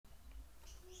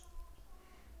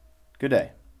Good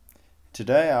day.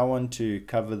 Today I want to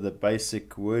cover the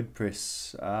basic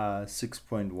WordPress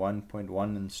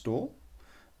 6.1.1 install.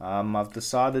 I've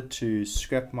decided to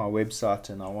scrap my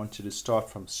website and I wanted to start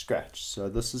from scratch. So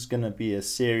this is going to be a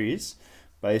series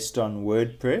based on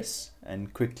WordPress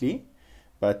and quickly,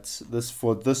 but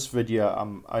for this video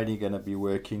I'm only going to be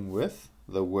working with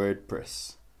the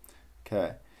WordPress.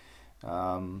 Okay.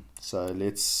 So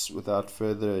without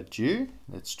further ado,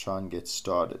 let's try and get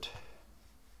started.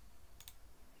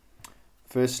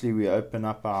 Firstly, we open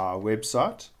up our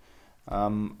website.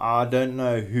 I don't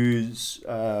know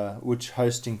which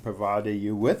hosting provider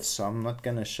you're with, so I'm not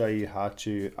going to show you how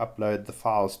to upload the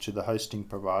files to the hosting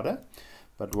provider.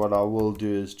 But what I will do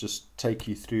is just take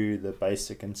you through the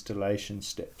basic installation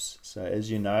steps. So as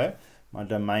you know, my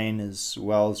domain is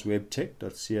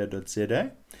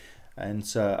wellswebtech.co.za, and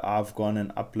so I've gone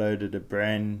and uploaded a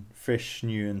brand fresh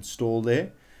new install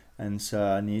there. And so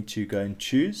I need to go and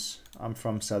choose. I'm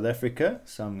from South Africa,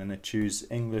 so I'm going to choose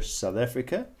English South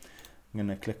Africa. I'm going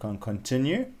to click on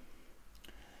continue.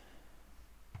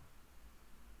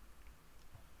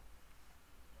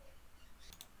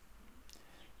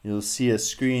 You'll see a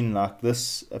screen like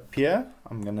this appear.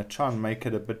 I'm going to try and make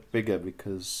it a bit bigger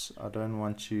because I don't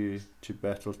want you to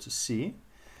battle to see.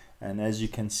 And as you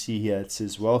can see here, it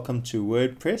says welcome to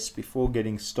WordPress. Before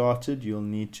getting started, you'll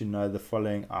need to know the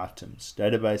following items: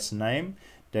 database name,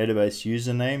 database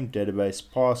username, database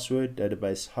password,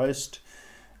 database host,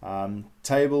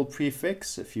 table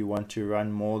prefix if you want to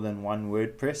run more than one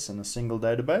WordPress in a single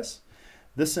database.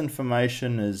 This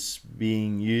information is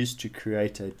being used to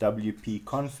create a WP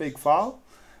config file.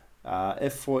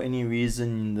 If for any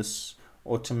reason this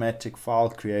automatic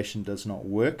file creation does not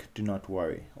work, do not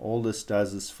worry. All this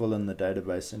does is fill in the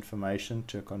database information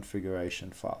to a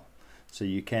configuration file. So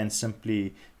you can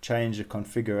simply change a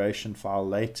configuration file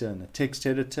later in the text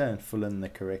editor and fill in the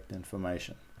correct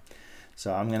information.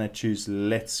 So I'm going to choose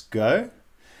let's go,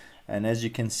 and as you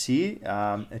can see,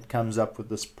 it comes up with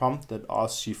this prompt that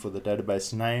asks you for the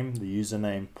database name, the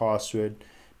username, password,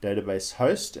 database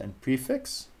host and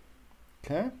prefix.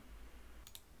 Okay,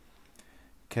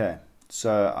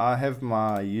 so I have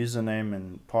my username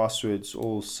and passwords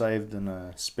all saved in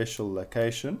a special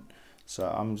location. So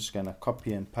I'm just going to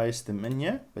copy and paste them in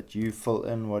here, but you fill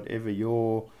in whatever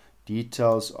your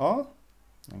details are.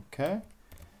 Okay.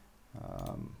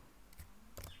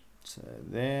 So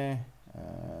there,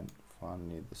 and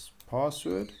finally this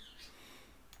password.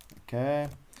 Okay.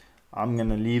 I'm going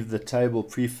to leave the table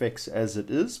prefix as it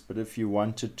is, but if you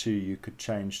wanted to, you could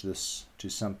change this to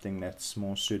something that's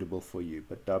more suitable for you.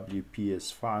 But WP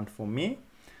is fine for me.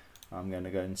 I'm going to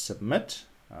go and submit.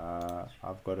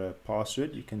 I've got a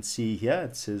password. You can see here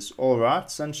it says, all right,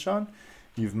 sunshine,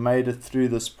 you've made it through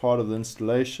this part of the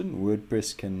installation.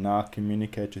 WordPress can now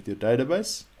communicate with your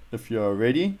database. If you are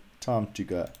ready, time to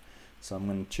go. So I'm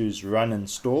going to choose run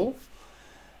install.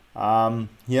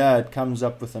 Here it comes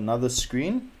up with another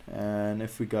screen, and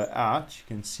if we go out, you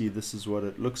can see this is what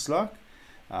it looks like.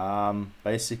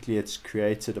 Basically it's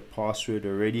created a password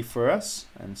already for us,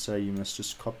 and so you must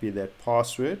just copy that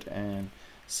password and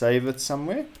save it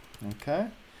somewhere. Okay,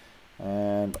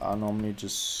 and I normally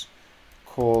just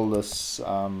call this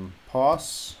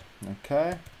pass.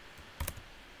 Okay,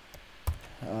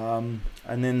 and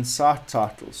then site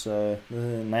title. So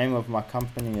the name of my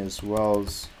company is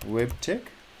Wells WebTech,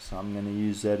 so I'm going to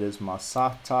use that as my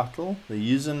site title. The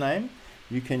username,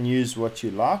 you can use what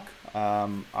you like.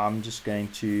 I'm going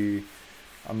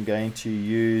to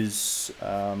use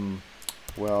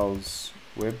Wells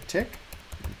WebTech,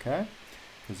 okay,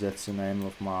 because that's the name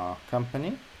of my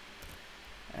company.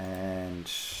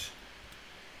 And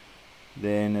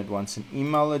then it wants an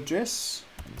email address,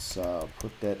 and so I'll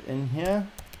put that in here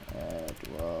at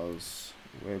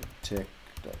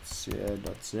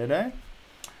wellswebtech.co.za.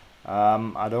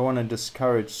 I don't want to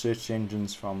discourage search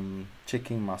engines from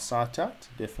checking my site out.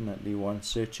 Definitely want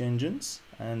search engines.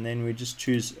 And then we just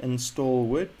choose install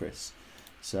WordPress.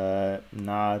 So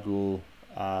now it will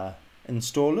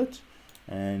install it,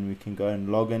 and we can go and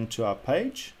log into our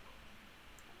page.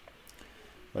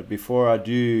 But before I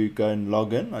do go and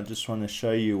log in, I just want to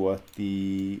show you what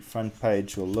the front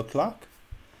page will look like.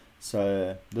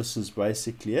 So this is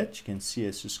basically it. You can see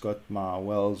it's just got my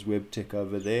Wells WebTech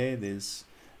over there. There's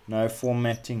no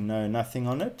formatting, no nothing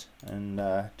on it. And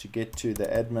to get to the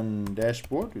admin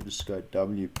dashboard, we just go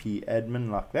WP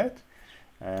admin like that.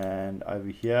 And over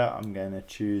here, I'm going to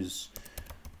choose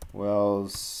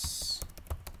Wells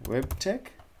WebTech.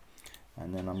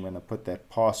 And then I'm going to put that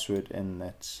password in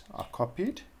that I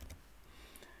copied.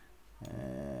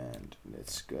 And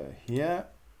let's go here,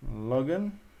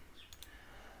 login.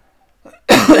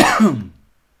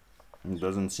 It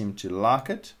doesn't seem to like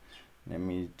it. Let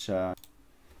me try.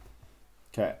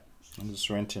 Okay, I just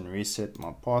went and reset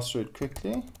my password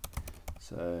quickly.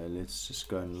 So let's just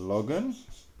go and log in.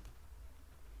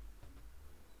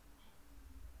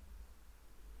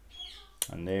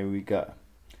 And there we go.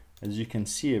 As you can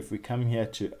see, if we come here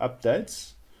to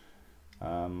updates,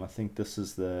 I think this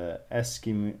is the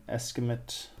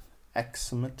Akimit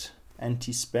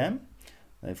anti-spam.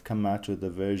 They've come out with the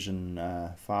version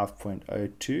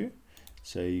 5.02.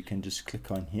 So you can just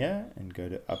click on here and go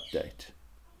to update.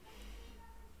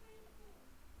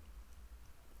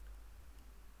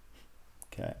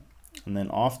 Okay, and then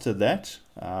after that,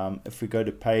 if we go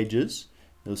to pages,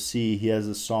 you'll see he has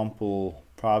a sample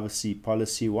privacy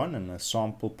policy one and a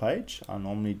sample page. I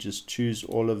normally just choose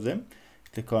all of them,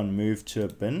 click on move to a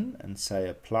bin and say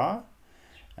apply,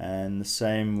 and the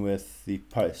same with the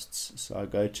posts. So I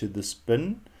go to this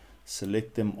bin,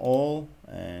 select them all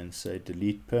and say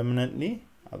delete permanently,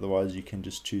 otherwise you can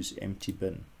just choose empty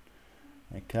bin.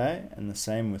 Okay, and the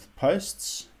same with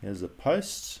posts. Here's a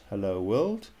post, hello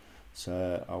world.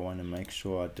 So I want to make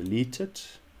sure I delete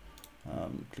it.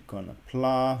 Click on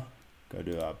apply, go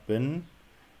to our bin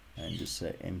and just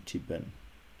say empty bin,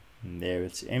 and there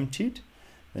it's emptied.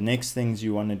 The next things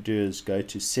you want to do is go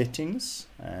to settings,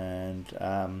 and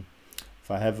if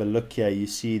I have a look here, you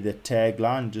see the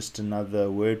tagline, just another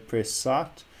WordPress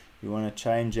site. You want to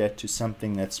change that to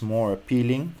something that's more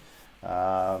appealing,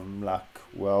 like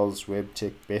Wells Web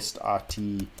Tech Best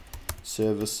RT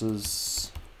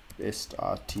Services, Best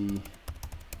RT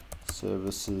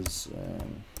Services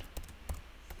and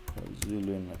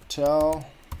KwaZulu-Natal.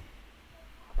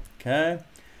 Okay,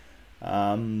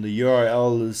 the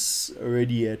URL is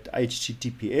already at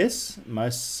HTTPS.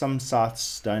 Some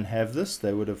sites don't have this.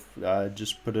 They would have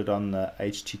just put it on the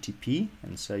HTTP,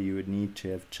 and so you would need to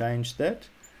have changed that.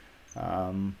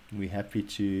 We're happy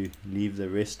to leave the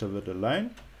rest of it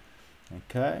alone.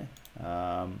 Okay,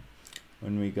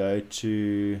 when we go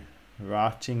to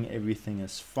writing, everything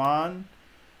is fine.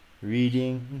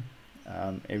 Reading,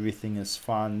 everything is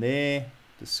fine there.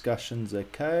 Discussions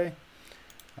okay.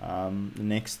 The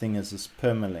next thing is this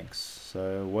permalinks.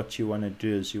 So what you want to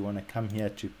do is you want to come here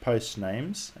to post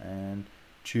names and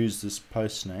choose this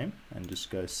post name and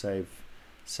just go save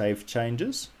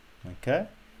changes. Okay,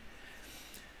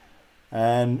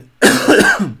 and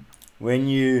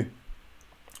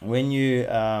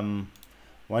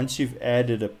once you've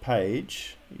added a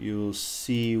page, you'll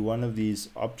see one of these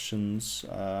options.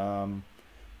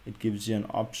 It gives you an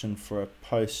option for a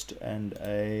post and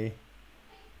a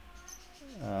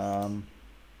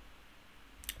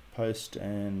post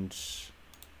and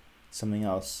something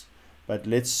else, but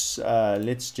let's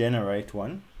generate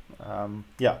one.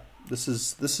 Yeah, this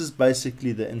is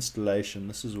basically the installation.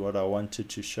 This is what I wanted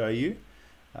to show you.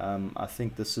 I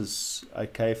think this is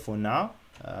okay for now.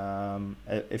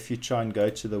 If you try and go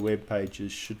to the web page, you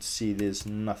should see there's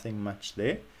nothing much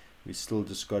there. We still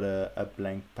just got a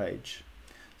blank page.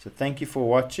 So thank you for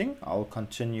watching. I'll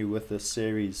continue with the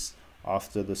series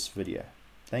after this video.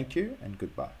 Thank you and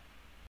goodbye.